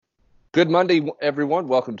Good Monday, everyone.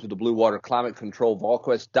 Welcome to the Blue Water Climate Control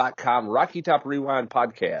VolQuest.com Rocky Top Rewind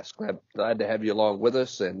podcast. Glad to have you along with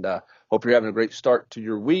us, and hope you're having a great start to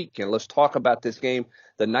your week. And let's talk about this game,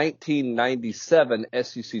 the 1997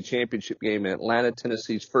 SEC Championship game in Atlanta,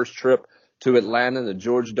 Tennessee's first trip to Atlanta, the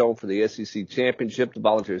Georgia Dome for the SEC Championship. The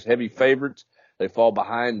Volunteers heavy favorites. They fall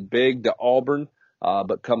behind big to Auburn.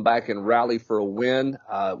 But come back and rally for a win.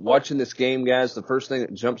 Watching this game, guys, the first thing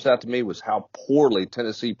that jumps out to me was how poorly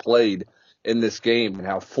Tennessee played in this game and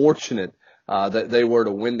how fortunate that they were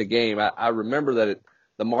to win the game. I remember that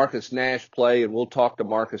the Marcus Nash play, and we'll talk to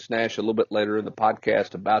Marcus Nash a little bit later in the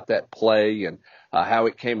podcast about that play and how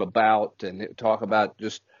it came about, and talk about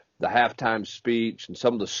just the halftime speech and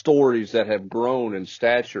some of the stories that have grown in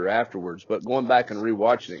stature afterwards. But going back and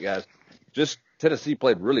rewatching it, guys, just Tennessee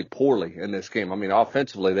played really poorly in this game. I mean,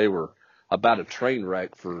 offensively, they were about a train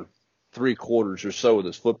wreck for 3 quarters or so of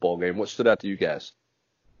this football game. What stood out to you guys?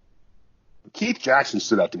 Keith Jackson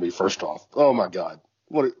stood out to me first off. Oh my God,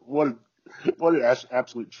 what an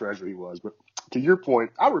absolute treasure he was. But to your point,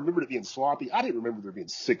 I remembered it being sloppy. I didn't remember there being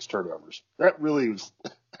 6 turnovers. That really was.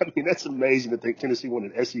 I mean, that's amazing that Tennessee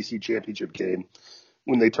won an SEC championship game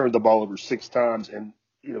when they turned the ball over 6 times, and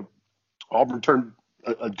Auburn turned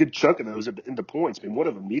a good chunk of those into points. I mean, one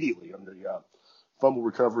of them immediately on the fumble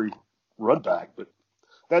recovery run back. But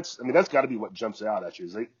that's got to be what jumps out at you.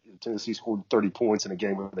 Is Tennessee scored 30 points in a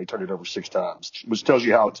game where they turned it over 6 times, which tells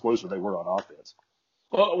you how explosive they were on offense.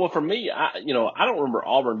 Well, for me, I don't remember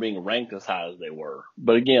Auburn being ranked as high as they were.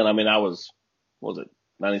 But again, I mean, what was it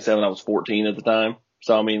 97? I was 14 at the time.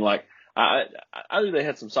 So I mean, like, I knew they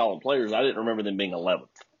had some solid players. I didn't remember them being 11th.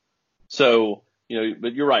 So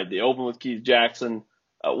but you're right. They opened with Keith Jackson.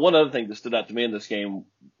 One other thing that stood out to me in this game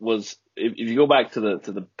was if you go back to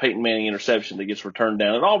the Peyton Manning interception that gets returned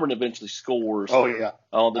down, and Auburn eventually scores. Oh yeah,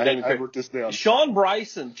 I wrote this down. Sean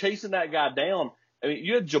Bryson chasing that guy down. I mean,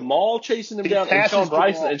 you had Jamal chasing him down,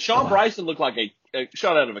 and Sean Bryson looked like a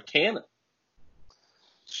shot out of a cannon.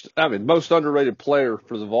 I mean, most underrated player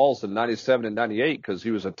for the Vols in 97 and 98 because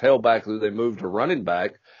he was a tailback who they moved to running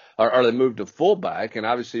back. Or they moved to fullback, and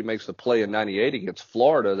obviously he makes the play in 98 against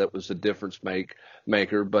Florida. That was a difference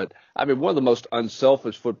maker. But, I mean, one of the most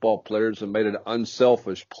unselfish football players and made an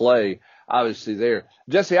unselfish play, obviously, there.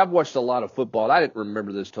 Jesse, I've watched a lot of football. I didn't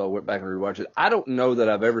remember this till I went back and rewatched it. I don't know that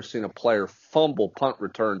I've ever seen a player fumble punt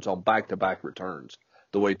returns on back-to-back returns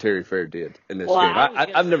the way Terry Fair did in this game.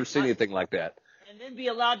 I've never seen anything like that. And then be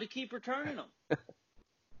allowed to keep returning them.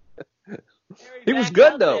 He was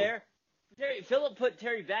good, though. Phillip put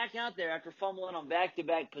Terry back out there after fumbling on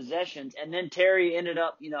back-to-back possessions, and then Terry ended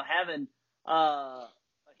up, having a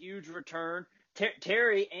huge return.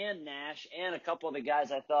 Terry and Nash and a couple of the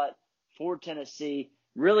guys I thought for Tennessee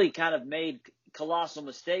really kind of made colossal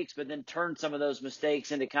mistakes, but then turned some of those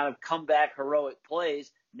mistakes into kind of comeback heroic plays.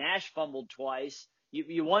 Nash fumbled twice.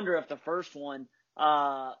 You wonder if the first one,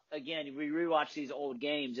 again, we rewatch these old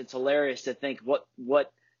games. It's hilarious to think what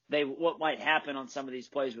might happen on some of these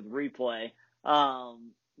plays with replay.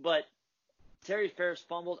 But Terry Fair's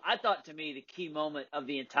fumbles, I thought, to me, the key moment of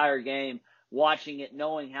the entire game, watching it,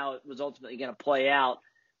 knowing how it was ultimately going to play out,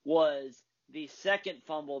 was the second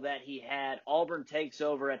fumble that he had. Auburn takes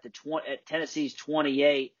over at Tennessee's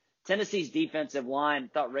 28. Tennessee's defensive line,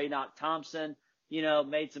 thought Raynoch Thompson,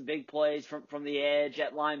 made some big plays from the edge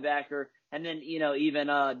at linebacker. And then, even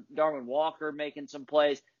Darwin Walker making some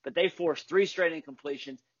plays. But they forced 3 straight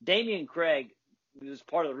incompletions. Damian Craig was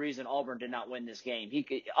part of the reason Auburn did not win this game. He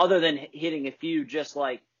could, other than hitting a few just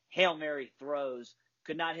like Hail Mary throws,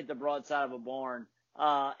 could not hit the broadside of a barn.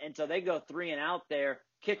 And so they go 3 and out there.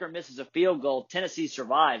 Kicker misses a field goal. Tennessee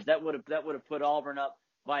survives. That would have put Auburn up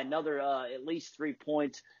by another at least 3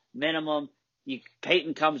 points minimum.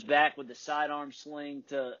 Peyton comes back with the sidearm sling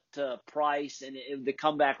to Price, and the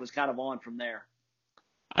comeback was kind of on from there.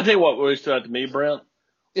 I tell you what really stood out to me, Brent,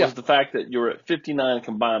 was the fact that you're at 59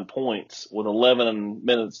 combined points with 11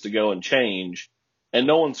 minutes to go and change, and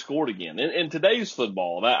no one scored again. In today's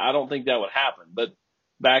football, I don't think that would happen. But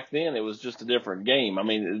back then, it was just a different game. I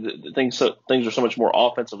mean, things are so much more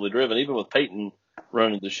offensively driven. Even with Peyton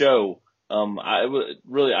running the show, and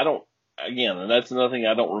that's another thing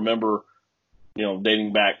I don't remember.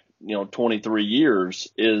 Dating back, 23 years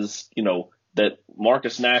is, that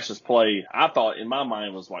Marcus Nash's play, I thought in my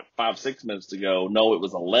mind was like 5-6 minutes to go. No, it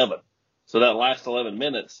was 11. So that last 11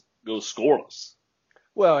 minutes goes scoreless.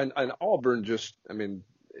 Well, and Auburn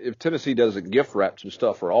if Tennessee doesn't gift wrap some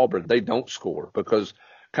stuff for Auburn, they don't score because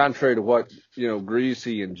contrary to what,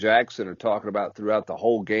 Greasy and Jackson are talking about throughout the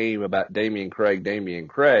whole game about Damian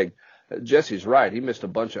Craig, Jesse's right. He missed a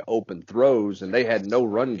bunch of open throws and they had no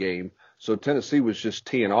run game. So Tennessee was just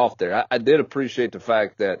teeing off there. I did appreciate the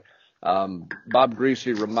fact that Bob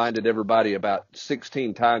Greasy reminded everybody about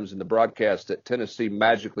 16 times in the broadcast that Tennessee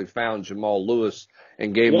magically found Jamal Lewis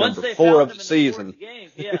in game number 4 of the season.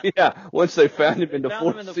 Yeah, once they found him in the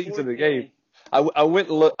fourth season of the game. I went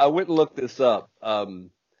and looked this up.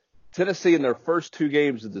 Tennessee in their first 2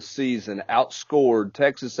 games of the season outscored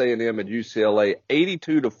Texas A&M and UCLA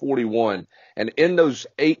 82-41. And in those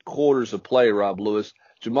 8 quarters of play, Rob Lewis,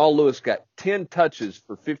 Jamal Lewis got 10 touches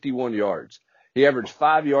for 51 yards. He averaged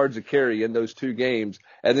 5 yards a carry in those 2 games,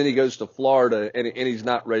 and then he goes to Florida and he's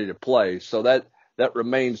not ready to play. So that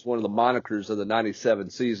remains one of the monikers of the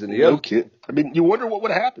 97 season. No kid. I mean, you wonder what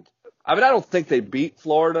would have happened. I mean, I don't think they beat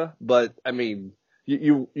Florida, but I mean,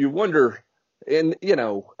 you wonder. And,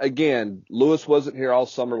 again, Lewis wasn't here all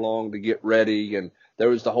summer long to get ready, and there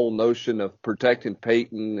was the whole notion of protecting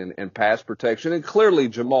Peyton and pass protection. And clearly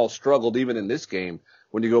Jamal struggled even in this game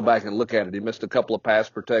when you go back and look at it. He missed a couple of pass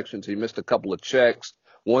protections. He missed a couple of checks.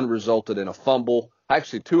 One resulted in a fumble.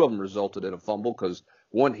 Actually, 2 of them resulted in a fumble because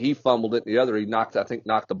one he fumbled it, and the other he knocked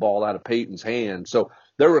the ball out of Peyton's hand. So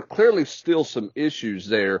there were clearly still some issues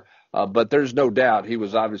there. But there's no doubt he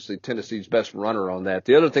was obviously Tennessee's best runner on that.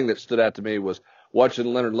 The other thing that stood out to me was watching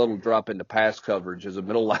Leonard Little drop into pass coverage as a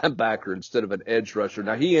middle linebacker instead of an edge rusher.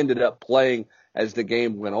 Now, he ended up playing as the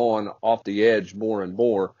game went on off the edge more and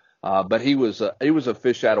more. But he was a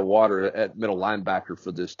fish out of water at middle linebacker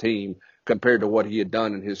for this team compared to what he had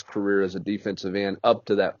done in his career as a defensive end up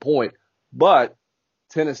to that point. But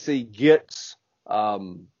Tennessee gets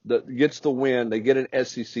the win. They get an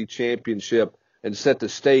SEC championship and set the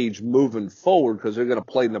stage moving forward because they're going to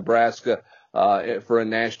play Nebraska for a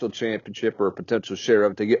national championship or a potential share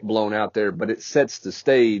of it to get blown out there. But it sets the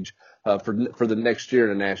stage for the next year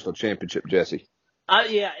in a national championship, Jesse.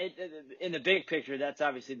 In the big picture, that's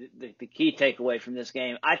obviously the key takeaway from this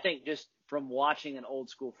game. I think just from watching an old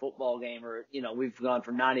school football game, or we've gone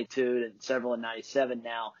from 92 to several in 97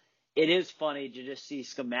 now. It is funny to just see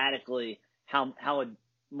schematically how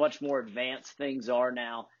much more advanced things are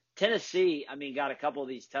now. Tennessee, got a couple of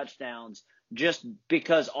these touchdowns just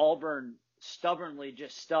because Auburn stubbornly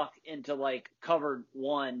just stuck into covered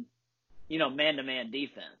one, man-to-man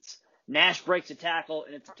defense. Nash breaks a tackle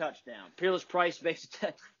and it's a touchdown. Peerless Price breaks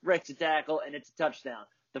a tackle and it's a touchdown.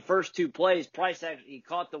 The first 2 plays, Price he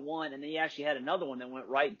caught the one and then he actually had another one that went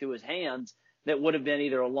right through his hands that would have been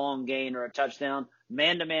either a long gain or a touchdown.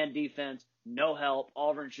 Man-to-man defense, no help.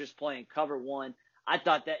 Auburn's just playing cover one. I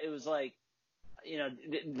thought that it was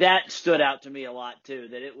that stood out to me a lot too,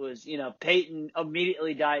 that it was, Peyton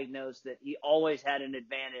immediately diagnosed that he always had an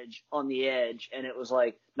advantage on the edge. And it was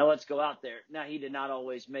no, let's go out there. Now, he did not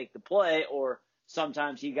always make the play, or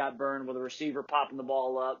sometimes he got burned with a receiver popping the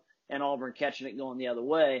ball up and Auburn catching it going the other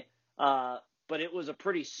way. But it was a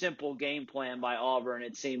pretty simple game plan by Auburn,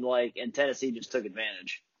 it seemed like, and Tennessee just took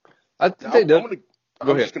advantage. I'm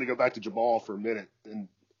just going to go back to Jamal for a minute. And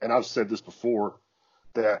I've said this before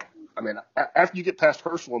that, after you get past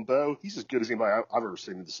Herschel and Bo, he's as good as anybody I've ever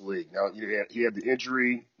seen in this league. Now, he had the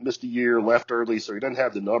injury, missed a year, left early, so he doesn't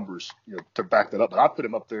have the numbers, to back that up. But I put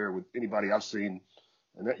him up there with anybody I've seen,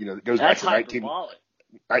 and that, it goes back to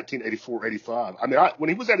 1984, 85. When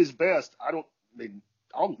he was at his best,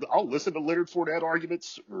 I'll listen to Leonard Fournette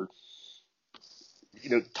arguments or,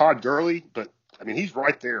 Todd Gurley, but he's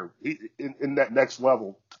right there. In that next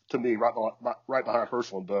level to me, right behind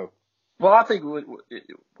Herschel and Bo. Well, I think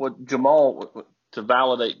what Jamal, to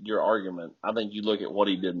validate your argument, I think you look at what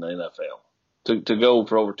he did in the NFL. To go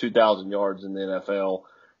for over 2,000 yards in the NFL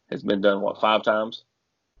has been done, 5 times?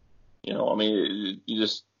 That's in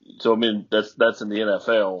the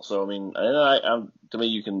NFL. So, to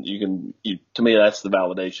me, that's the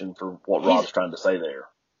validation for what Rob's trying to say there.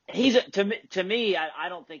 To me, I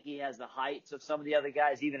don't think he has the heights of some of the other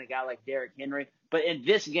guys, even a guy like Derrick Henry. But in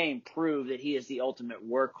this game, proved that he is the ultimate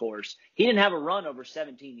workhorse. He didn't have a run over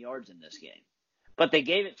 17 yards in this game, but they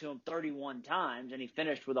gave it to him 31 times, and he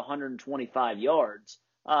finished with 125 yards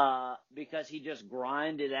because he just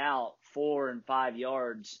grinded out 4 and 5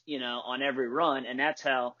 yards, on every run, and that's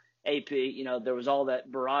how AP. There was all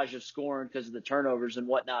that barrage of scoring because of the turnovers and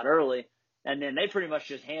whatnot early. And then they pretty much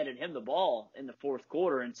just handed him the ball in the fourth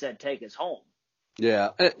quarter and said, take us home.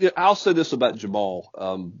 Yeah. I'll say this about Jamal.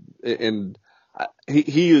 And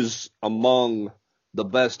he is among the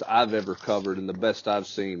best I've ever covered and the best I've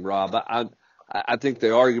seen, Rob. I think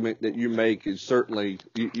the argument that you make is certainly,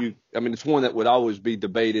 it's one that would always be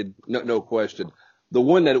debated. No question. The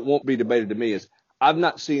one that it won't be debated to me is I've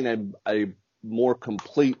not seen a more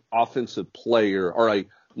complete offensive player or a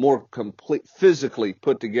more complete, physically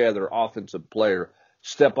put together offensive player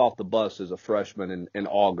step off the bus as a freshman in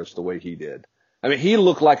August the way he did. I mean, he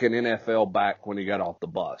looked like an NFL back when he got off the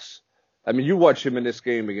bus. I mean, you watch him in this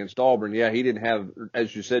game against Auburn. Yeah, he didn't have,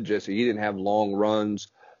 as you said, Jesse, he didn't have long runs.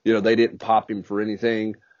 You know, they didn't pop him for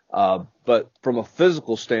anything. But from a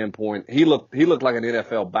physical standpoint, he looked like an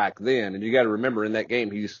NFL back then. And you got to remember, in that game,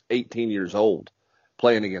 he's 18 years old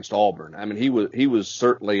playing against Auburn. I mean, he was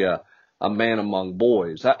certainly a man among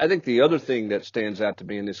boys. I think the other thing that stands out to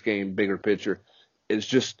me in this game, bigger picture, is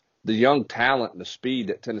just the young talent and the speed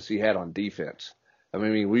that Tennessee had on defense. I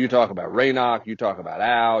mean, when you talk about Raynoch, you talk about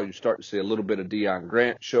Al, you start to see a little bit of Deion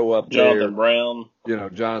Grant show up there. Jonathan Brown. You know,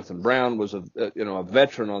 Jonathan Brown was a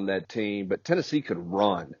veteran on that team, but Tennessee could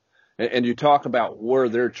run. And you talk about where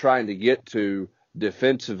they're trying to get to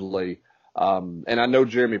defensively. And I know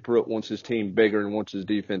Jeremy Pruitt wants his team bigger and wants his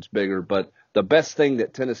defense bigger, but the best thing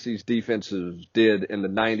that Tennessee's defenses did in the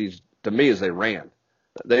 90s, to me, is they ran.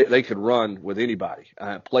 They could run with anybody,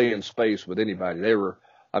 play in space with anybody. They were,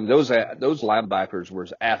 those linebackers were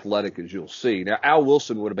as athletic as you'll see. Now, Al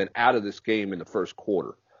Wilson would have been out of this game in the first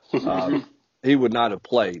quarter. He would not have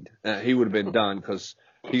played. He would have been done because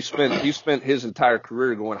he spent his entire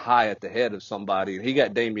career going high at the head of somebody, and he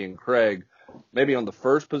got Damian Craig maybe on the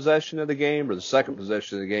first possession of the game or the second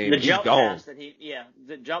possession of the game. He's gone.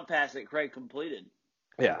 The jump pass that Craig completed.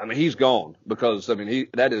 Yeah, I mean, he's gone because, I mean,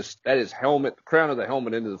 that is helmet, crown of the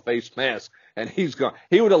helmet into the face mask, and he's gone.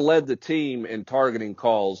 He would have led the team in targeting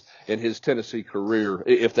calls in his Tennessee career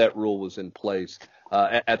if that rule was in place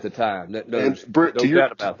at the time. No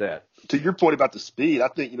doubt about that. To your point about the speed, I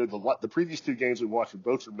think, the previous two games we watched were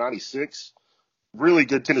both from 96. Really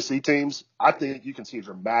good Tennessee teams. I think you can see a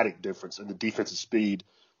dramatic difference in the defensive speed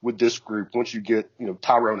with this group once you get,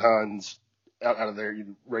 Tyrone Hines out of there,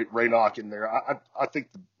 Raynoch in there. I think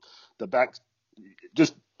the back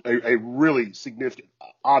just a really significant,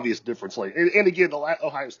 obvious difference. And again, the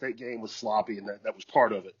Ohio State game was sloppy, and that was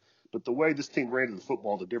part of it. But the way this team ran to the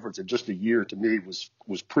football, the difference in just a year to me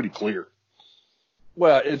was pretty clear.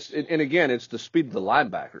 Well, it's the speed of the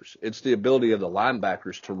linebackers. It's the ability of the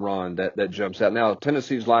linebackers to run that jumps out. Now,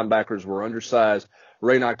 Tennessee's linebackers were undersized.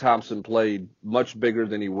 Raynoch Thompson played much bigger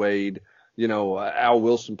than he weighed. Al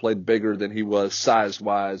Wilson played bigger than he was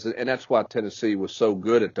size-wise, and that's why Tennessee was so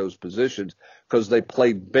good at those positions, because they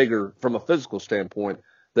played bigger from a physical standpoint,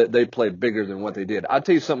 that they played bigger than what they did. I'll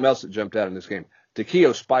tell you something else that jumped out in this game.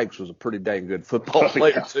 Takeo Spikes was a pretty dang good football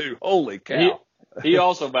player, too. Holy cow. He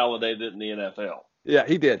also validated it in the NFL. Yeah,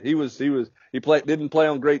 he did. He didn't play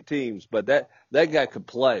on great teams, but that guy could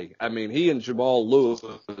play. I mean, he and Jamal Lewis,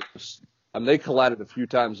 they collided a few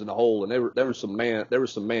times in the hole, and there was some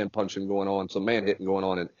man punching going on, some man hitting going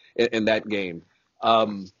on in that game.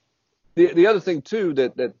 The other thing too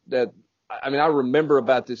that I remember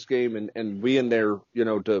about this game and being there,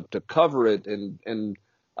 to cover it and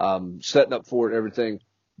setting up for it and everything.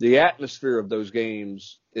 The atmosphere of those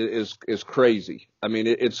games is crazy. I mean,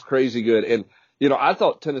 it's crazy good. And I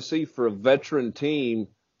thought Tennessee, for a veteran team,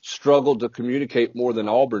 struggled to communicate more than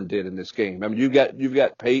Auburn did in this game. I mean, you've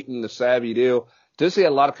got Peyton, the savvy deal. Tennessee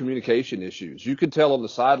had a lot of communication issues. You could tell on the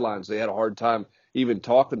sidelines they had a hard time even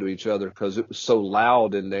talking to each other because it was so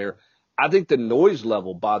loud in there. I think the noise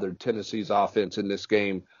level bothered Tennessee's offense in this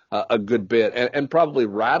game a good bit and probably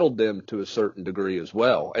rattled them to a certain degree as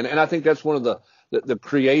well. And I think that's one of the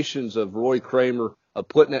creations of Roy Kramer of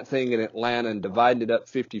putting that thing in Atlanta and dividing it up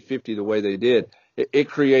 50-50 the way they did. It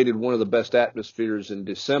created one of the best atmospheres in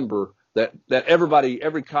December that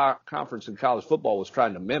every conference in college football was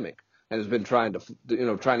trying to mimic and has been trying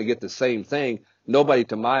to get the same thing. Nobody,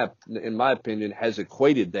 in my opinion, has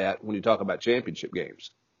equated that when you talk about championship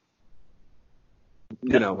games.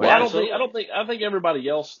 I think everybody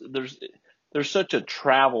else, there's such a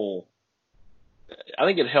travel. I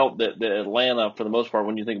think it helped that Atlanta, for the most part,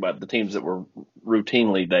 when you think about the teams that were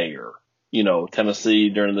routinely there, Tennessee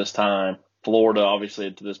during this time, Florida,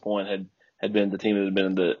 obviously to this point had been the team that had been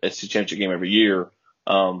in the SEC championship game every year.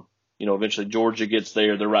 Eventually Georgia gets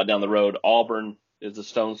there. They're right down the road. Auburn is a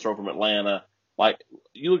stone's throw from Atlanta. Like,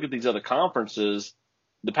 you look at these other conferences,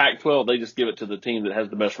 the Pac-12, they just give it to the team that has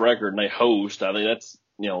the best record and they host. I think that's,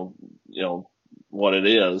 what it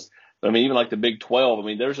is. But I mean, even like the Big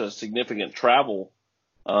 12, there's a significant travel.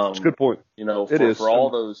 That's a good point. For all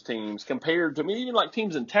those teams compared to, even like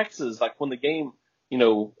teams in Texas, like when the game,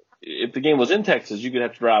 if the game was in Texas, you could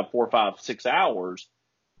have to drive 4, 5, 6 hours,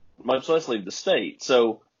 much less leave the state.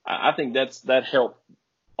 So I think that helped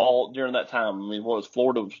all during that time. What was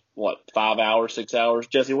Florida? 5 hours, 6 hours?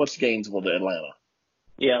 Jesse, what's Gainesville to Atlanta?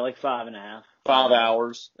 Yeah, like 5.5. 5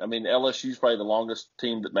 hour's. LSU's probably the longest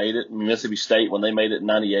team that made it. Mississippi State, when they made it in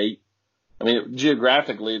 98, I mean,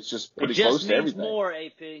 geographically, it's just pretty close to everything. More,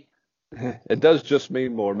 AP. It does just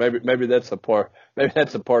mean more. Maybe that's a part. Maybe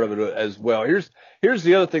that's a part of it as well. Here's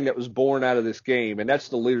the other thing that was born out of this game, and that's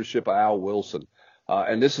the leadership of Al Wilson.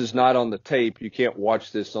 And this is not on the tape. You can't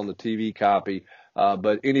watch this on the TV copy.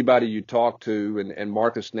 But anybody you talk to, and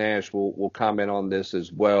Marcus Nash will comment on this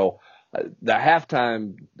as well. The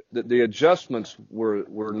halftime, the adjustments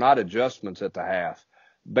were not adjustments at the half.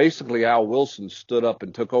 Basically, Al Wilson stood up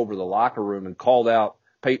and took over the locker room and called out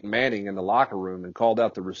Peyton Manning in the locker room and called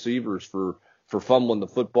out the receivers for fumbling the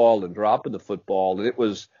football and dropping the football. And it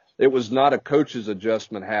was not a coach's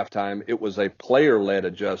adjustment halftime. It was a player-led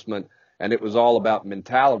adjustment, and it was all about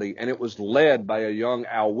mentality. And it was led by a young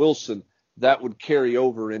Al Wilson that would carry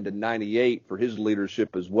over into 98 for his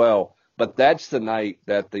leadership as well. But that's the night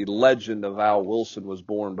that the legend of Al Wilson was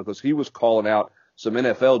born, because he was calling out some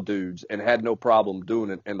NFL dudes and had no problem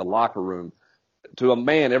doing it in the locker room. To a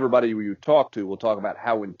man, everybody you talk to will talk about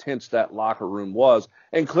how intense that locker room was.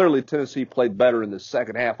 And clearly Tennessee played better in the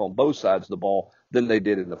second half on both sides of the ball than they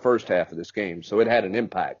did in the first half of this game. So it had an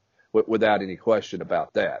impact without any question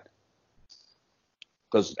about that.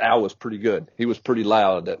 Because Al was pretty good. He was pretty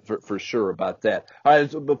loud for sure about that. All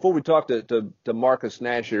right, so before we talk to Marcus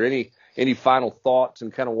Nash here, any final thoughts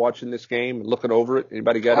and kind of watching this game and looking over it?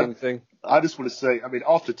 Anybody got anything? I just want to say, I mean,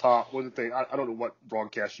 off the top, one of the things, I don't know what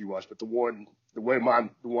broadcast you watched, but the one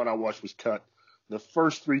I watched was cut. The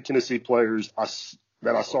first three Tennessee players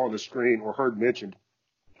that I saw on the screen or heard mentioned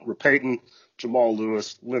were Peyton, Jamal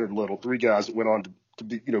Lewis, Leonard Little, three guys that went on to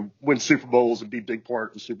be, win Super Bowls and be big part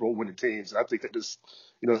of the Super Bowl winning teams. And I think that just,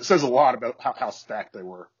 it says a lot about how stacked they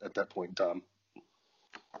were at that point in time.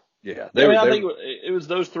 Yeah, I think it was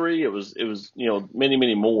those three. It was many,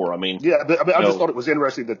 many more. I mean, yeah, but I just thought it was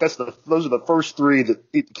interesting that those are the first three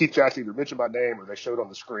that Keith Jackson either mentioned by name or they showed on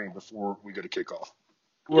the screen before we go to kickoff.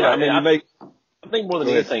 Well, yeah, I think more than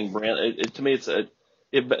anything, Brent, to me, it's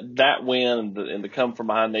that win and the come from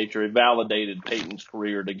behind nature, it validated Peyton's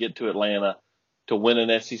career to get to Atlanta to win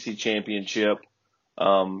an SEC championship.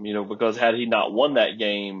 Because had he not won that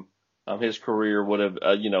game, his career would have,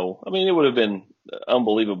 it would have been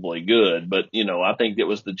unbelievably good, but, I think it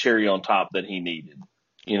was the cherry on top that he needed.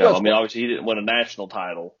 Obviously he didn't win a national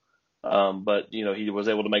title, but, he was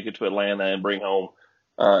able to make it to Atlanta and bring home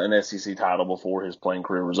an SEC title before his playing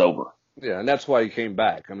career was over. Yeah, and that's why he came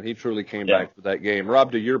back. I mean, he truly came back for that game.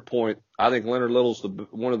 Rob, to your point, I think Leonard Little's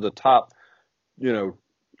one of the top,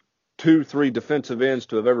 2-3 defensive ends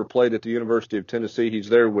to have ever played at the University of Tennessee. He's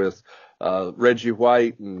there with Reggie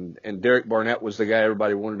White and Derek Barnett was the guy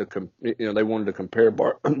everybody wanted to they wanted to compare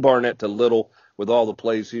Barnett to Little with all the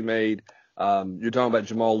plays he made. You're talking about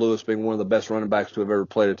Jamal Lewis being one of the best running backs to have ever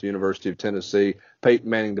played at the University of Tennessee. Peyton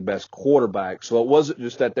Manning, the best quarterback. So it wasn't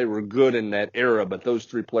just that they were good in that era, but those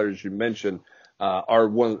three players you mentioned are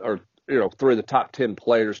three of the top 10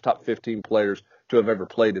 players, top 15 players to have ever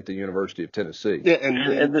played at the University of Tennessee. Yeah,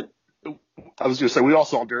 and I was going to say we all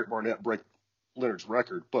saw Derek Barnett break Leonard's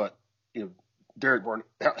record, but Derek Barnett,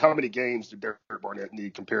 how many games did Derek Barnett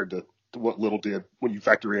need compared to what Little did when you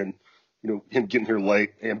factor in, him getting here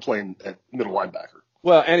late and playing at middle linebacker?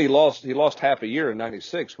 Well, and he lost half a year in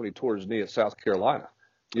 '96 when he tore his knee at South Carolina.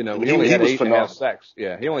 He only had 8.5 sacks.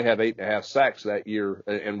 Yeah, he only had 8.5 sacks that year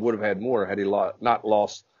and would have had more had he not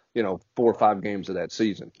lost, 4 or 5 games of that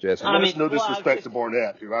season. Jesse. No disrespect to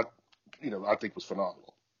Barnett, who I think was phenomenal.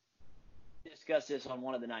 Discussed this on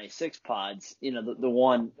one of the 96 pods, the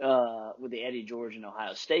one with the Eddie George and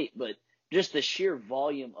Ohio State, but just the sheer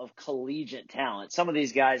volume of collegiate talent. Some of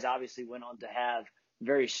these guys obviously went on to have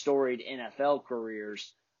very storied NFL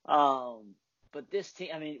careers. But this team,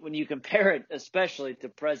 when you compare it, especially to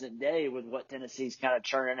present day with what Tennessee's kind of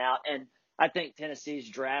churning out, and I think Tennessee's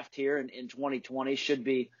draft here in 2020 should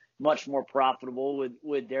be much more profitable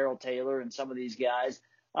with Darrell Taylor and some of these guys.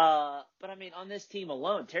 But on this team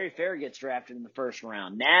alone, Terry Fair gets drafted in the first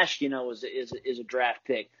round. Nash, is a draft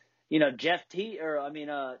pick. Jeff T.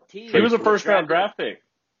 He was a first round draft pick.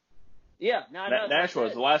 Yeah, Nash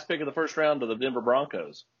was the last pick of the first round of the Denver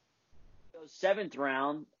Broncos. 7th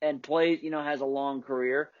round and plays, has a long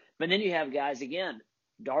career. But then you have guys again,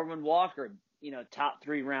 Darwin Walker, top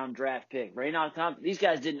 3 round draft pick. Raynon Thompson. These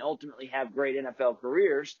guys didn't ultimately have great NFL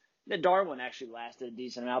careers. Darwin actually lasted a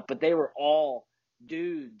decent amount, but they were all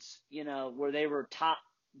dudes, where they were top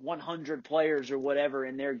 100 players or whatever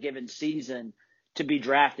in their given season to be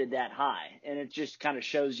drafted that high. And it just kind of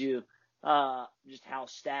shows you just how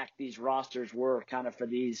stacked these rosters were kind of for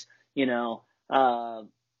these,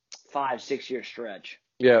 5-6 year stretch.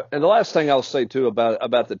 Yeah. And the last thing I'll say too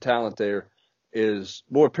about the talent there, is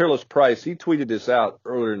Peerless Price. He tweeted this out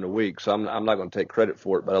earlier in the week, so I'm not going to take credit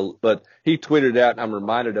for it, but he tweeted it out, and I'm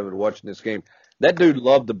reminded of it watching this game. That dude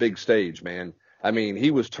loved the big stage, man. I mean, he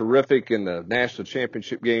was terrific in the national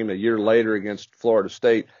championship game a year later against Florida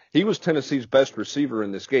State. He was Tennessee's best receiver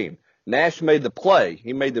in this game. Nash made the play.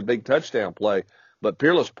 He made the big touchdown play, but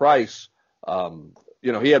Peerless Price,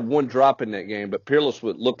 he had one drop in that game, but Peerless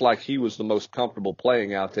looked like he was the most comfortable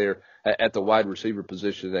playing out there at the wide receiver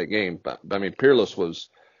position in that game. But I mean, Peerless was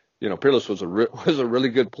a really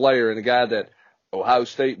good player and a guy that Ohio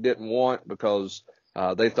State didn't want because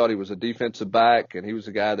they thought he was a defensive back, and he was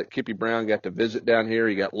a guy that Kippy Brown got to visit down here.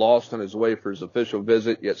 He got lost on his way for his official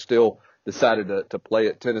visit, yet still decided to play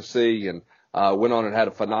at Tennessee, and went on and had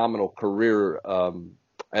a phenomenal career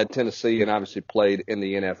at Tennessee, and obviously played in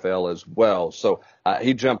the NFL as well. So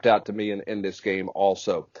he jumped out to me in this game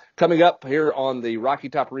also. Coming up here on the Rocky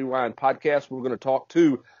Top Rewind podcast, we're going to talk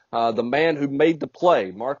to the man who made the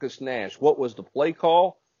play, Marcus Nash. What was the play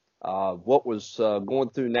call? What was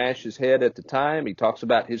going through Nash's head at the time? He talks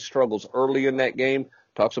about his struggles early in that game,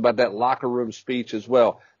 talks about that locker room speech as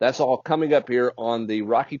well. That's all coming up here on the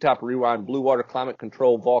Rocky Top Rewind Blue Water Climate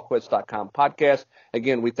Control VolQuest.com podcast.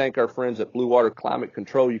 Again, we thank our friends at Blue Water Climate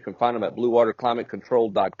Control. You can find them at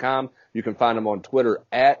BlueWaterClimateControl.com. You can find them on Twitter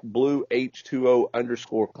at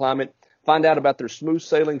BlueH2O_climate. Find out about their smooth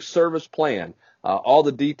sailing service plan. All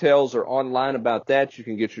the details are online about that. You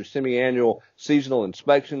can get your semi-annual seasonal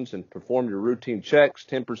inspections and perform your routine checks,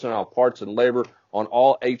 10% off parts and labor on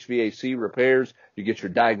all HVAC repairs. You get your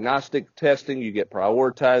diagnostic testing. You get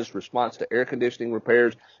prioritized response to air conditioning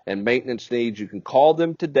repairs and maintenance needs. You can call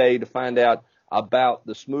them today to find out about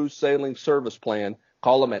the smooth sailing service plan.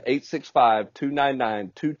 Call them at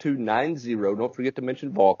 865-299-2290. Don't forget to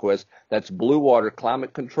mention VolQuest. That's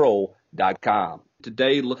BlueWaterClimateControl.com.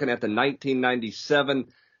 Today, looking at the 1997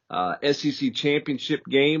 SEC championship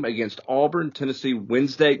game against Auburn. Tennessee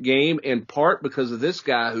wins that game in part because of this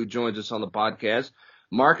guy who joins us on the podcast,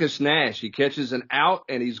 Marcus Nash. He catches an out,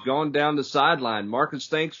 and he's gone down the sideline. Marcus,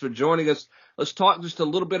 thanks for joining us. Let's talk just a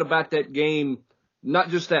little bit about that game, not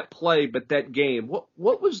just that play, but that game.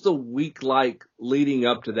 What was the week like leading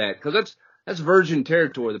up to that? Because that's virgin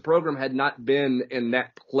territory. The program had not been in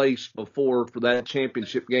that place before for that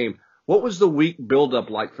championship game. What was the week build-up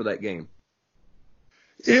like for that game?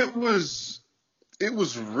 It was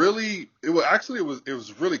really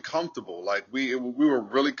comfortable. Like we were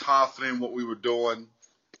really confident in what we were doing.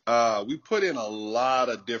 We put in a lot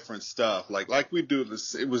of different stuff. Like we do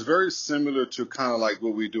this. It was very similar to kind of like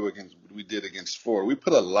what we did against Florida. We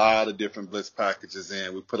put a lot of different blitz packages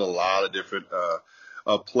in. We put a lot of different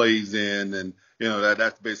plays in, and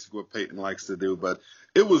that's basically what Peyton likes to do. But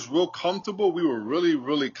it was real comfortable. We were really,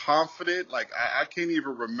 really confident. Like I can't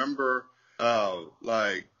even remember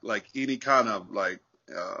like any kind of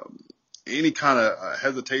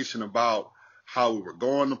hesitation about how we were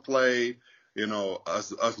going to play.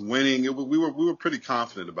 Us winning. We were pretty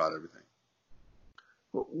confident about everything.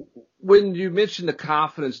 When you mentioned the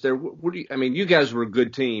confidence there, you guys were a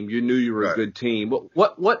good team. You knew you were a good team.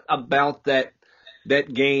 What about that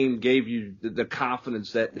game gave you the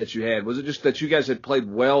confidence that you had? Was it just that you guys had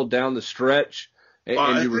played well down the stretch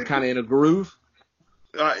and you were kind of in a groove?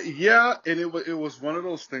 Yeah, and it was one of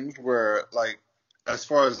those things where, like, as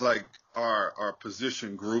far as like our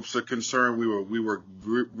position groups are concerned, we were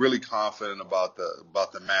really confident about the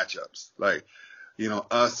matchups. Like,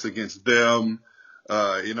 us against them,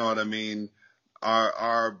 you know what I mean?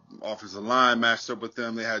 Our offensive line matched up with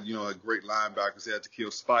them. They had, a great linebackers. They had Takeo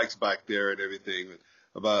Spikes back there and everything.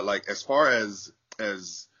 But like, as far as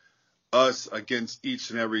us against each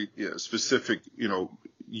and every specific,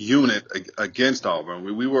 unit against Auburn,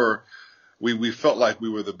 we felt like we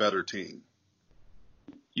were the better team.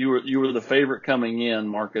 You were the favorite coming in,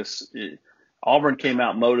 Marcus. Auburn came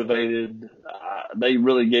out motivated. They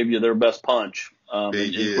really gave you their best punch. And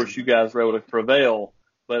of course, you guys were able to prevail.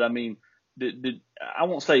 But I mean, I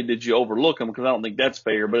won't say did you overlook them, because I don't think that's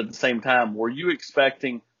fair. But at the same time, were you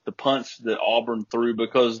expecting the punch that Auburn threw,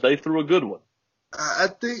 because they threw a good one? I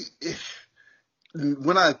think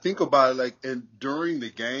when I think about it, like, and during the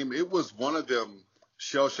game, it was one of them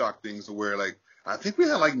shell shock things where, like, I think we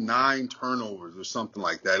had like 9 turnovers or something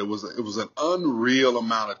like that. It was an unreal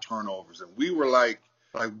amount of turnovers, and we were like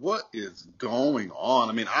what is going on?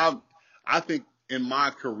 I mean, I think in my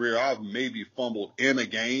career I've maybe fumbled in a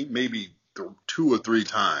game maybe 2 or 3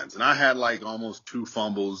 times, and I had like almost 2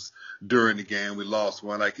 fumbles during the game. We lost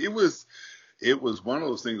one. Like, it was one of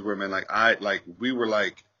those things where, man, we were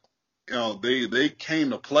like, they came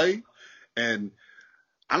to play, and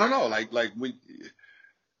I don't know, like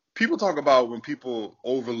people talk about when people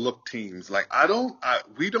overlook teams. Like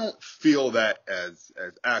we don't feel that as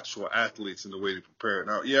actual athletes in the way they prepare.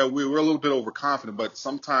 Now, yeah, we're a little bit overconfident, but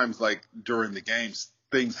sometimes like during the games,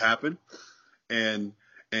 things happen, and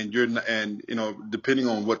depending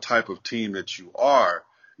on what type of team that you are,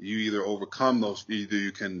 you either overcome those. Either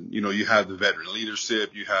you can, you have the veteran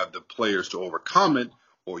leadership, you have the players to overcome it,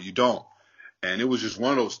 or you don't. And it was just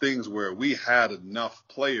one of those things where we had enough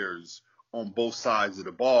players on both sides of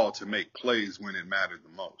the ball to make plays when it mattered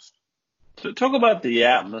the most. So talk about the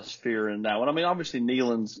atmosphere in that one. I mean, obviously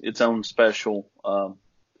Neyland's its own special,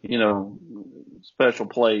 special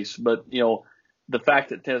place, but the fact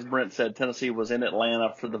that Tez Brent said Tennessee was in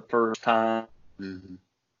Atlanta for the first time. Mm-hmm.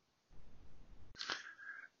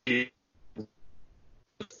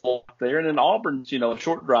 There, and then Auburn's, a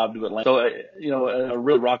short drive to Atlanta. So, a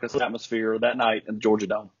really raucous atmosphere that night in the Georgia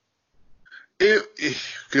Dome.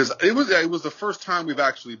 Because it was the first time we've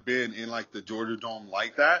actually been in like the Georgia Dome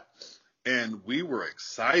like that, and we were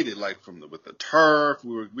excited like with the turf.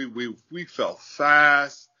 We felt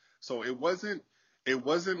fast, so it wasn't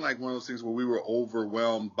like one of those things where we were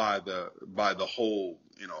overwhelmed by the whole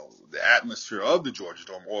the atmosphere of the Georgia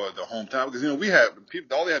Dome or the hometown, because we had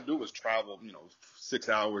people, all they had to do was travel 6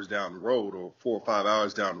 hours down the road or 4 or 5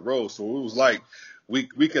 hours down the road, so it was like we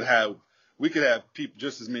could have people,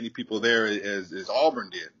 just as many people there as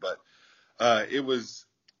Auburn did, but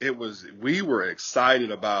we were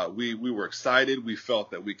excited about we were excited. We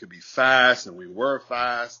felt that we could be fast, and we were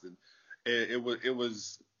fast, and it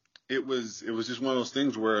was just one of those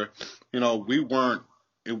things where we weren't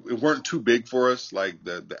it weren't too big for us. Like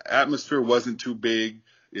the atmosphere wasn't too big.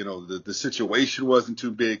 The situation wasn't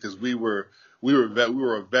too big because we were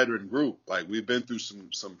a veteran group. Like we've been through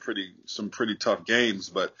some pretty tough games,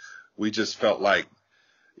 but we just felt like,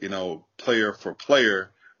 player for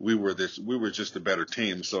player, we were just a better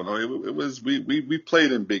team. So no, we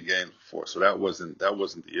played in big games before, so that wasn't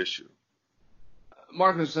the issue.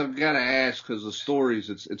 Marcus, I've got to ask, because the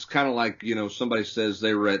stories, it's kind of like, somebody says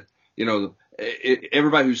they were at,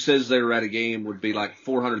 everybody who says they were at a game would be like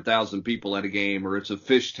 400,000 people at a game, or it's a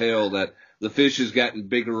fishtail that the fish has gotten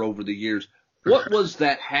bigger over the years. What was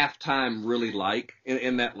that halftime really like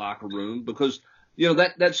in that locker room? Because,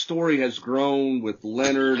 that story has grown with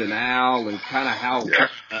Leonard and Al and kind of how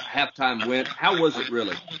halftime went. How was it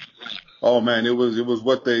really? Oh man, it was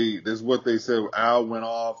what they said. Al went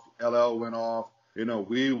off, LL went off.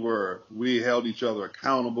 We held each other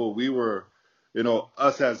accountable. We were,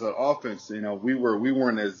 us as an offense, we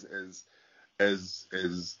weren't as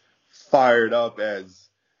fired up as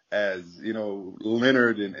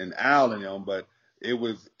Leonard and Al and them, but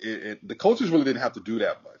the coaches really didn't have to do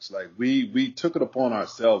that much. Like we took it upon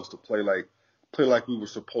ourselves to play like we were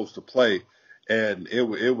supposed to play, and it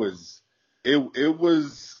was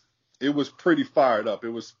pretty fired up. It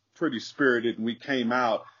was pretty spirited, and we came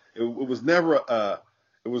out. It was never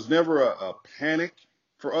a panic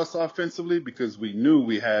for us offensively, because we knew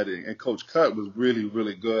we had it, and Coach Cut was really,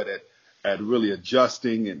 really good at really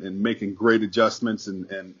adjusting and making great adjustments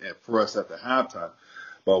and for us at the halftime.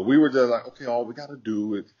 But we were just like, okay, all we got to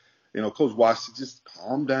do is, Coach Wash, just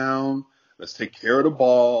calm down. Let's take care of the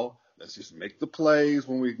ball. Let's just make the plays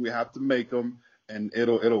when we have to make them, and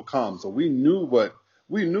it'll come. So we knew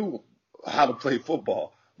how to play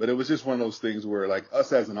football. But it was just one of those things where, like,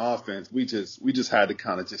 us as an offense, we just had to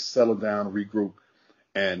kind of just settle down, regroup,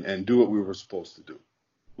 and do what we were supposed to do.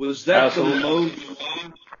 Was that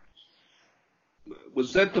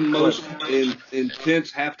the most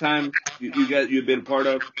intense halftime you've been a part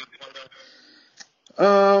of?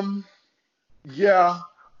 Yeah.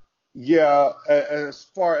 As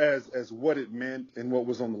far as what it meant and what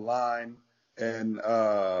was on the line, and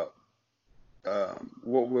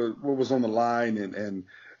what was on the line, and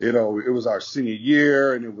it was our senior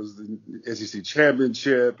year, and it was the SEC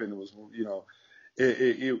championship, and it was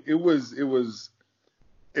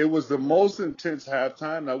it was the most intense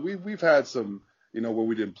halftime. Now we've had some where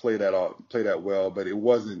we didn't play that well, but it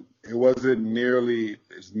wasn't nearly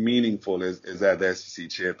as meaningful as that SEC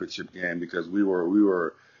championship game, because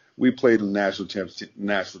we played in national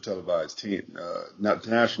televised team, not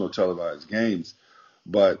national televised games,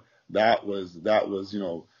 but that was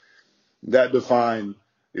that defined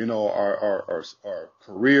our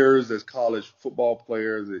careers as college football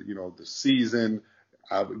players. The season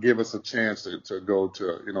give us a chance to go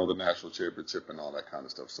to the national championship and all that kind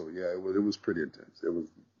of stuff. So yeah, it was pretty intense. It was.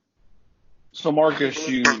 So Marcus,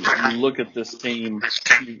 you look at this team,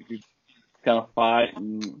 you kind of fight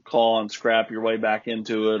and claw and scrap your way back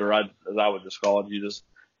into it, or as I would just call it,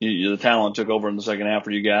 the talent took over in the second half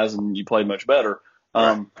for you guys, and you played much better.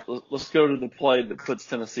 Let's go to the play that puts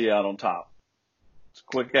Tennessee out on top. It's a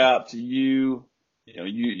quick out to you.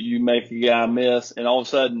 You make a guy miss, and all of a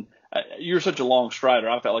sudden, you're such a long strider.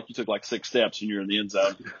 I felt like you took like 6 steps and you're in the end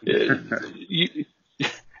zone.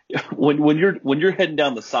 When you're heading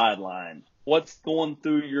down the sideline, what's going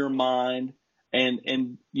through your mind?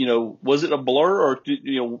 And was it a blur, or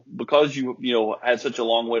because you had such a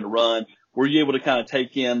long way to run, were you able to kind of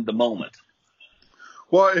take in the moment?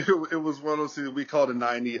 Well, it was one of those things we called a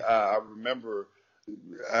 90. I remember,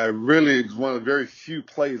 it was one of the very few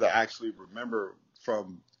plays I actually remember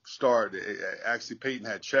from start. Actually, Peyton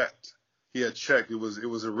had checked. He had checked. It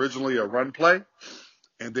was originally a run play,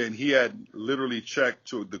 and then he had literally checked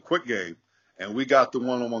to the quick game, and we got the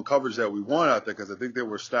one-on-one coverage that we wanted out there because I think they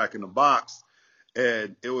were stacking the box.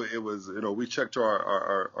 And it was we checked to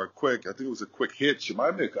our quick. I think it was a quick hitch.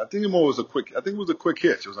 I think it was a quick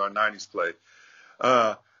hitch. It was our 90s play.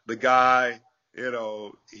 The guy,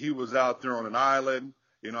 he was out there on an island.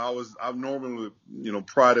 I've normally,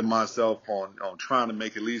 prided myself on trying to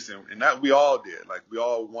make at least, and that we all did. Like we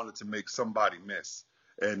all wanted to make somebody miss,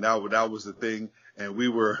 and that was the thing. And we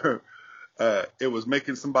were, it was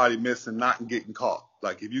making somebody miss and not getting caught.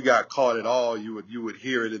 Like if you got caught at all, you would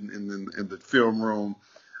hear it in the film room,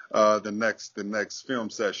 the next film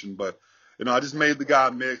session. But I just made the guy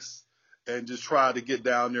miss and just tried to get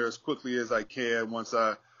down there as quickly as I can. Once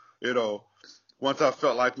I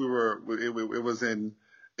felt like it was in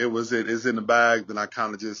the bag, then I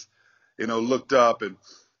kind of just looked up and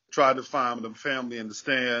tried to find the family in the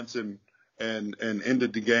stands and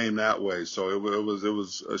ended the game that way. So it was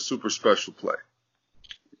a super special play.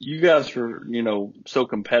 You guys were, so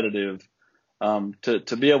competitive,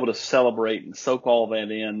 to be able to celebrate and soak all that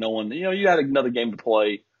in, knowing, you had another game to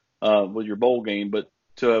play, with your bowl game, but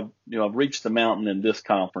to have reached the mountain in this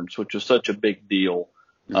conference, which was such a big deal.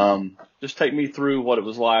 Just take me through what it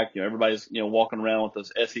was like. everybody's, walking around with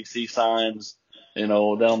those SEC signs,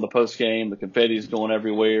 down the post game, the confetti's going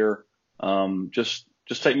everywhere. Just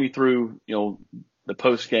take me through, the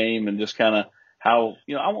post game and just kind of how,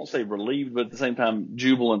 I won't say relieved, but at the same time,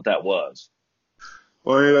 jubilant that was.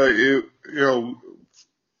 Well,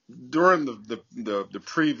 during the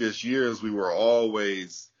previous years, we were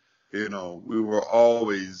always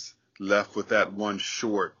left with that one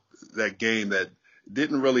short, that game that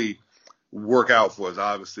didn't really work out for us.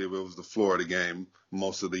 Obviously, it was the Florida game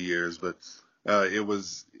most of the years, but it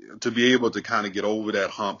was to be able to kind of get over that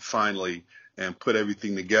hump finally and put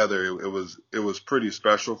everything together. It was pretty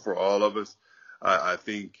special for all of us. I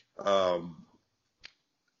think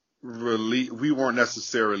we weren't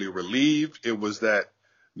necessarily relieved. It was that,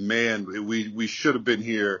 man, we should have been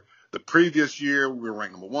here the previous year. We were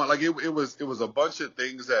ranked number 1. Like it was a bunch of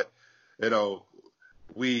things that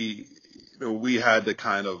we had to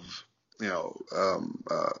kind of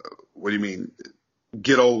what do you mean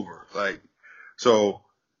get over, like, so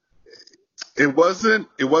it wasn't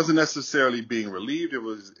necessarily being relieved. It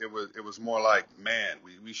was more like, man,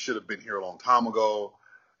 we should have been here a long time ago.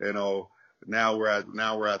 Now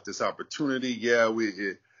we're at this opportunity. Yeah,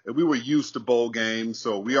 we were used to bowl games,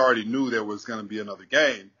 so we already knew there was going to be another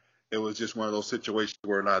game. It was just one of those situations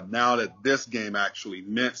where now that this game actually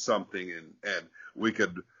meant something, and we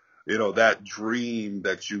could, that dream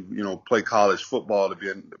that you play college football to be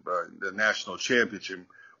in the national championship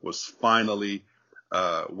was finally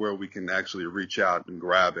where we can actually reach out and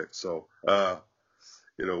grab it. So,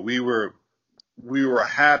 we were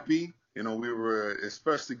happy. We were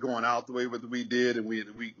especially going out the way that we did, and we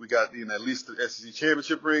got at least the SEC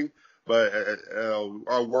championship ring. But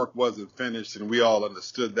our work wasn't finished, and we all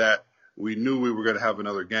understood that. We knew we were going to have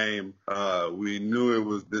another game. We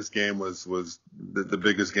knew this game was the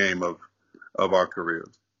biggest game of our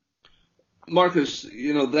careers. Marcus,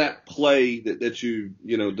 that play that you,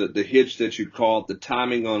 the hitch that you caught, the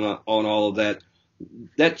timing on all of that,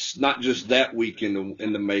 that's not just that week in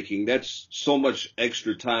the making. That's so much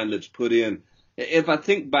extra time that's put in. If I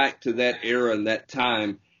think back to that era and that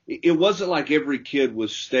time, it wasn't like every kid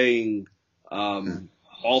was staying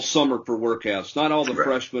all summer for workouts. Not all the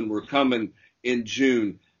freshmen were coming in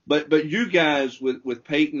June. But you guys with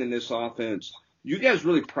Peyton and this offense, you guys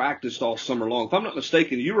really practiced all summer long. If I'm not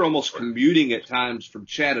mistaken, you were almost commuting at times from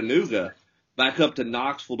Chattanooga back up to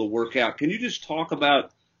Knoxville to work out. Can you just talk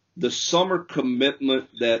about the summer commitment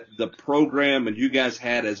that the program and you guys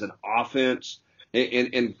had as an offense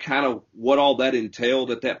and kind of what all that entailed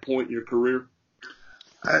at that point in your career?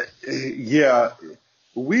 Yeah,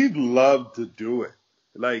 we loved to do it.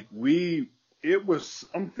 Like it was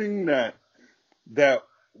something that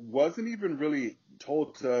wasn't even really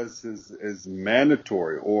told to us as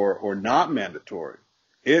mandatory or not mandatory.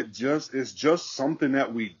 It's just something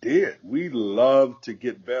that we did. We love to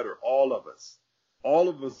get better. All of us. All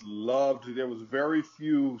of us loved. There was very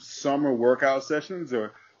few summer workout sessions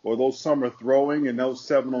or those summer throwing and those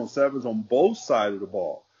 7-on-7s on both sides of the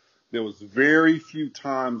ball. There was very few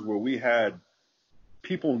times where we had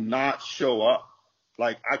people not show up.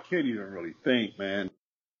 Like, I can't even really think, man,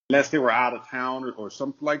 unless they were out of town or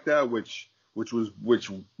something like that, which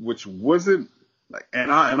wasn't like,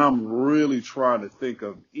 and I'm really trying to think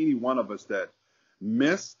of any one of us that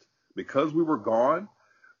missed because we were gone.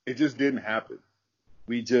 It just didn't happen.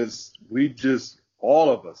 We just all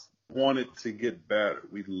of us wanted to get better.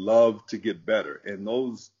 We loved to get better, and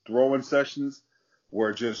those throwing sessions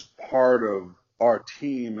were just part of our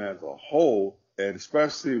team as a whole. And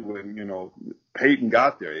especially when, Peyton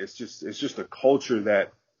got there, it's just a culture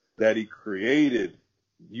that he created.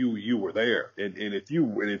 You were there, and if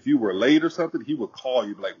you were late or something, he would call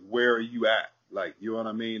you like, "Where are you at?" Like, you know what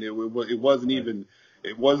I mean? It wasn't even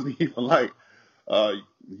like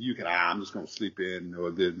I'm just gonna sleep in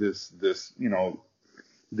or this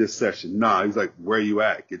session. Nah, he's like, "Where you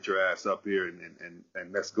at? Get your ass up here and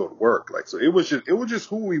let's go to work." Like, so it was just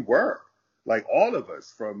who we were. Like, all of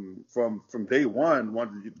us from day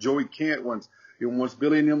one. Joey Kent, once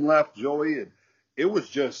Billy and them left, Joey, and it was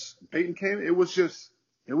just Peyton came. It was just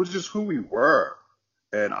who we were.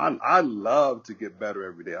 And I love to get better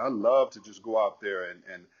every day. I love to just go out there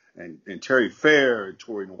and Terry Fair and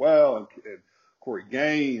Torrey Noel and Corey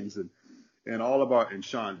Gaines and all of and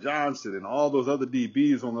Sean Johnson and all those other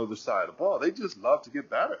DBs on the other side of the ball. They just love to get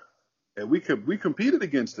better. And we competed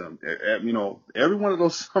against them. Every one of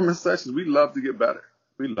those summer sessions, we loved to get better.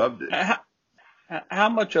 We loved it. How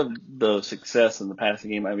much of the success in the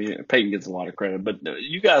passing game, I mean, Peyton gets a lot of credit, but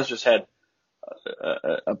you guys just had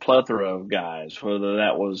a plethora of guys, whether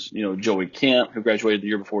that was, Joey Kent, who graduated the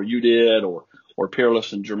year before you did, or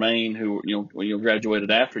Peerless and Jermaine, who,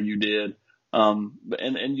 graduated after you did.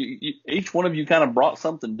 And you, each one of you kind of brought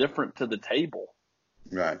something different to the table.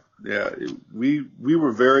 Right. Yeah. We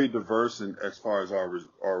were very diverse as far as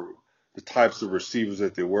the types of receivers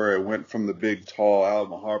that they were. It went from the big, tall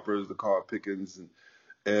Alvin Harpers, the Carl Pickens,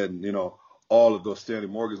 and all of those Stanley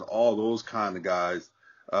Morgans, all those kind of guys,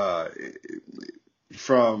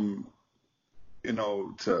 from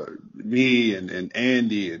to me and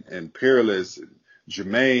Andy and Peerless and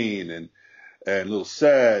Jermaine and Lil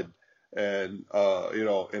Sad and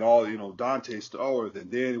and all Dante Stallworth,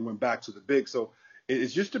 and then it went back to the big. So it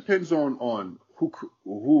just depends on who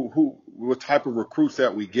what type of recruits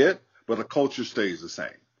that we get, but the culture stays the same.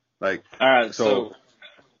 Like, all right, so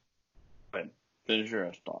finish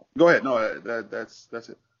your thought. Go ahead. No, that's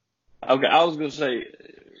it. Okay, I was going to say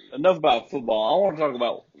enough about football. I want to talk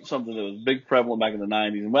about something that was big prevalent back in the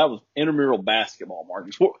 90s, and that was intramural basketball,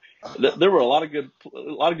 Marcus. There were a lot of good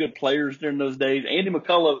players during those days. Andy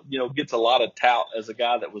McCullough, gets a lot of tout as a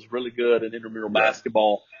guy that was really good at intramural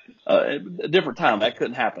basketball. A different time, that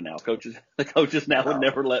couldn't happen now. The coaches now would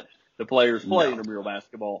never let the players play intramural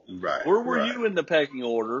basketball. Right. Where were you in the pecking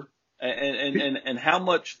order, and how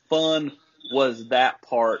much fun was that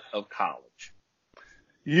part of college?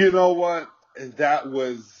 You know what? That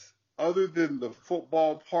was, other than the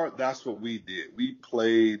football part, that's what we did. We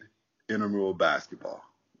played intramural basketball.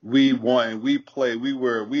 We won. We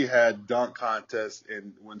had dunk contests,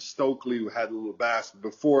 and when Stokely had a little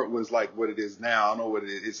basketball, before it was like what it is now. I don't know what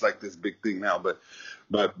it is. It's like this big thing now, but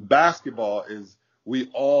basketball is, we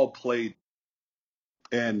all played,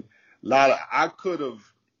 and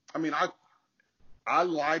I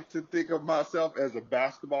like to think of myself as a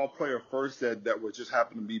basketball player first that would just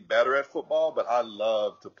happen to be better at football, but I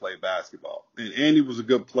love to play basketball. And Andy was a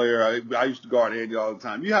good player. I used to guard Andy all the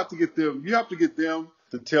time. You have to get them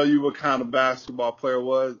to tell you what kind of basketball player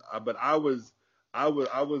was. But I was a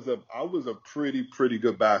pretty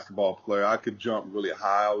good basketball player. I could jump really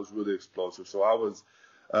high. I was really explosive. So I was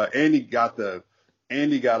Andy got all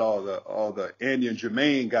the Andy and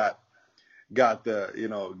Jermaine got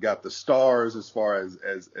the stars as far as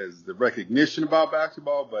the recognition about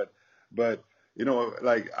basketball, but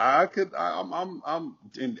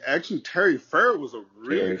and actually Terry Fair was a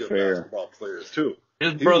really good basketball player too.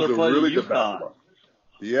 His brother played really good basketball.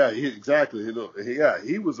 Yeah, exactly.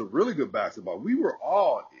 He was a really good basketball. We were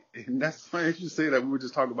all, and that's funny you say that. We were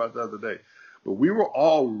just talking about it the other day, but we were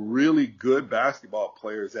all really good basketball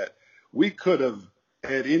players that we could have,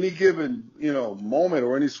 at any given, moment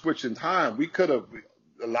or any switch in time,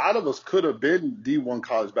 a lot of us could have been D1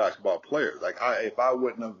 college basketball players. Like, if I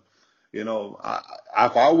wouldn't have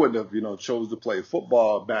chose to play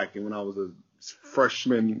football back when I was a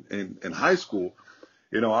freshman in high school,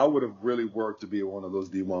 I would have really worked to be one of those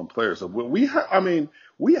D1 players. So we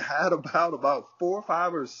had about 4,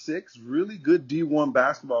 5, or 6 really good D1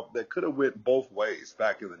 basketball that could have went both ways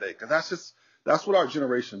back in the day. Because that's what our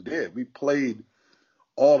generation did. We played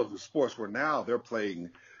all of the sports. Where now they're playing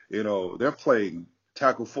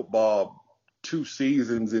tackle football 2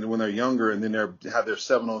 seasons and when they're younger, and then they have their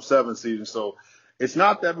 7-on-7 season. So it's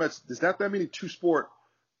not that many 2-sport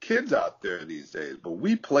kids out there these days. But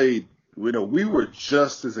we played. We were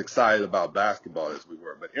just as excited about basketball as we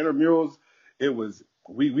were. But intramurals,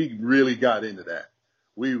 we really got into that.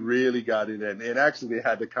 We really got into that. And actually, they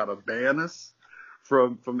had to kind of ban us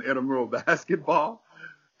from intramural basketball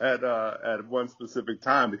at one specific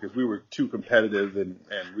time because we were too competitive and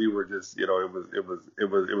we were just, it was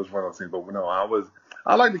one of those things. But no,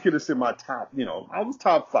 I like to consider my top, I was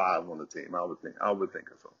top 5 on the team. I would think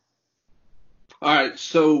so. All right,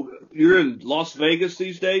 so you're in Las Vegas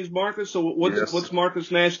these days, Marcus. So what's Marcus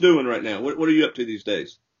Nash doing right now? What are you up to these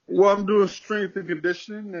days? Well, I'm doing strength and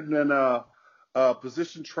conditioning, and then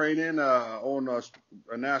position training on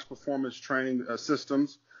Nash Performance Training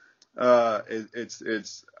Systems. Coach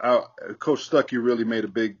Stuckey really made a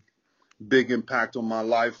big impact on my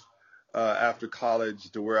life after college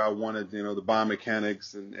to where I wanted, the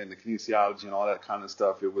biomechanics and the kinesiology and all that kind of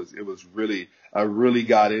stuff. It was really, I really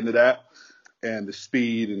got into that. And the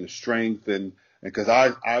speed and the strength and because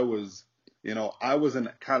I was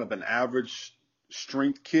kind of an average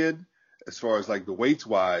strength kid as far as like the weights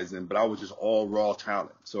wise, but I was just all raw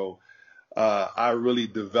talent. So I really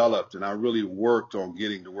developed and I really worked on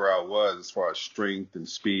getting to where I was as far as strength and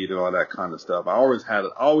speed and all that kind of stuff. I always had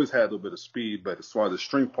a little bit of speed, but as far as the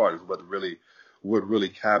strength part is what really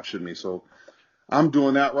captured me. So I'm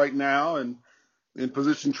doing that right now and in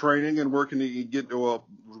position training and working to get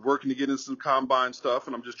into some combine stuff,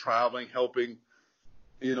 and I'm just traveling, helping,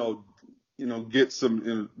 get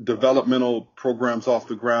some developmental programs off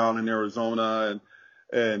the ground in Arizona,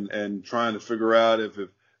 and trying to figure out if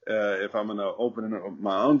I'm gonna open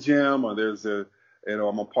my own gym or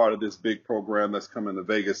I'm a part of this big program that's coming to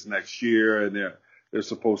Vegas next year, and they're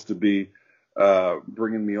supposed to be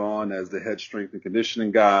bringing me on as the head strength and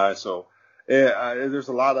conditioning guy, so. There's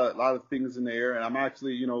a lot of things in there, and I'm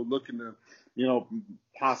actually, looking to,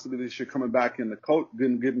 possibly this year coming back in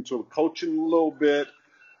get into coaching a little bit.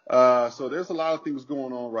 So there's a lot of things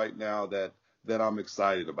going on right now that I'm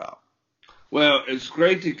excited about. Well, it's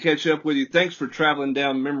great to catch up with you. Thanks for traveling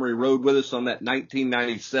down memory road with us on that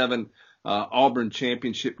 1997 Auburn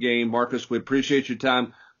championship game, Marcus. We appreciate your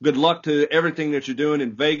time. Good luck to everything that you're doing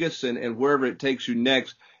in Vegas and wherever it takes you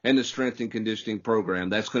next and the strength and conditioning program.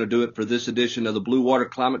 That's going to do it for this edition of the Blue Water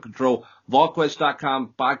Climate Control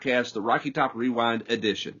VolQuest.com podcast, the Rocky Top Rewind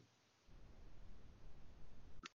edition.